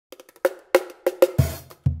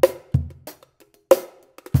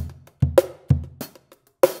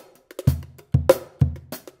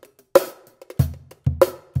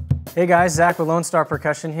Hey guys, Zach with Lone Star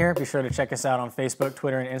Percussion here. Be sure to check us out on Facebook,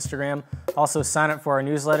 Twitter, and Instagram. Also sign up for our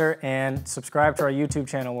newsletter and subscribe to our YouTube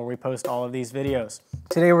channel where we post all of these videos.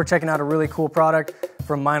 Today we're checking out a really cool product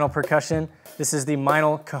from Meinl Percussion. This is the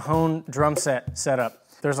Meinl Cajon Drum Set setup.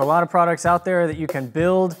 There's a lot of products out there that you can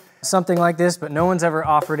build something like this, but no one's ever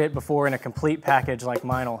offered it before in a complete package like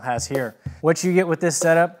Meinl has here. What you get with this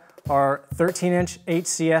setup are 13-inch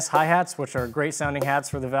HCS hi-hats, which are great sounding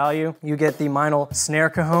hats for the value. You get the Meinl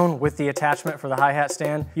Snare Cajon with the attachment for the hi-hat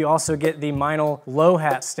stand. You also get the Meinl low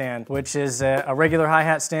hat stand, which is a regular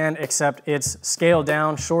hi-hat stand, except it's scaled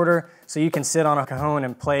down shorter, so you can sit on a cajon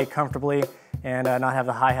and play comfortably and not have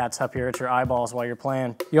the hi-hats up here at your eyeballs while you're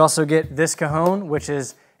playing. You also get this cajon, which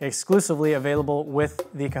is exclusively available with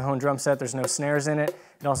the Cajon drum set. There's no snares in it.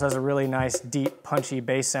 It also has a really nice, deep, punchy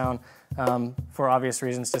bass sound for obvious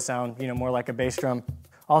reasons to sound, more like a bass drum.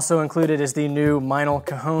 Also included is the new Meinl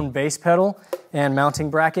Cajon bass pedal and mounting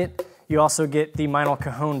bracket. You also get the Meinl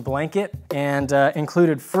Cajon blanket, and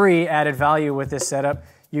included free added value with this setup,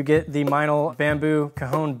 you get the Meinl bamboo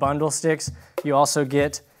Cajon bundle sticks. You also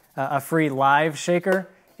get a free live shaker,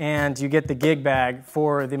 and you get the gig bag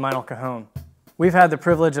for the Meinl Cajon. We've had the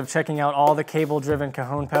privilege of checking out all the cable-driven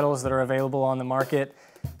Cajon pedals that are available on the market.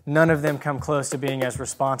 None of them come close to being as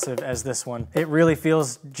responsive as this one. It really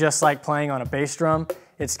feels just like playing on a bass drum.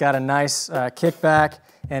 It's got a nice kickback,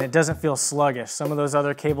 and it doesn't feel sluggish. Some of those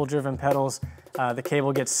other cable-driven pedals, the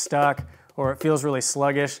cable gets stuck or it feels really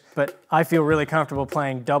sluggish, but I feel really comfortable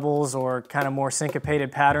playing doubles or kind of more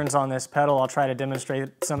syncopated patterns on this pedal. I'll try to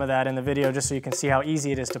demonstrate some of that in the video just so you can see how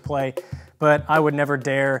easy it is to play, but I would never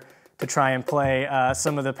dare to try and play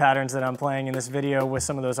some of the patterns that I'm playing in this video with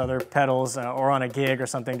some of those other pedals or on a gig or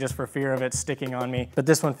something, just for fear of it sticking on me. But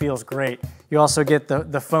this one feels great. You also get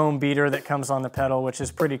the foam beater that comes on the pedal, which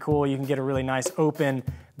is pretty cool. You can get a really nice open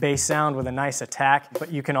bass sound with a nice attack,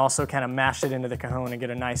 but you can also kind of mash it into the cajon and get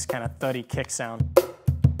a nice kind of thuddy kick sound.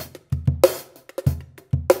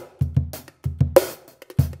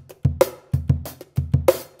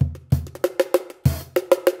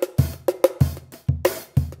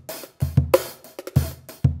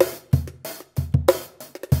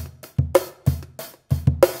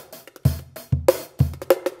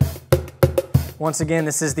 Once again,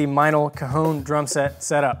 this is the Meinl Cajon drum set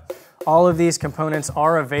setup. All of these components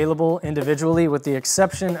are available individually with the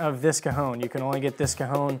exception of this cajon. You can only get this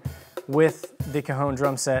cajon with the Cajon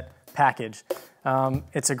drum set package.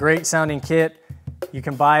 It's a great sounding kit. You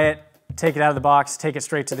can buy it, take it out of the box, take it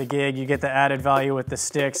straight to the gig. You get the added value with the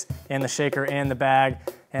sticks and the shaker and the bag,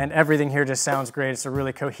 and everything here just sounds great. It's a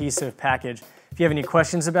really cohesive package. If you have any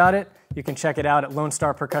questions about it, you can check it out at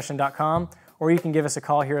lonestarpercussion.com, or you can give us a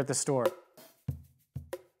call here at the store.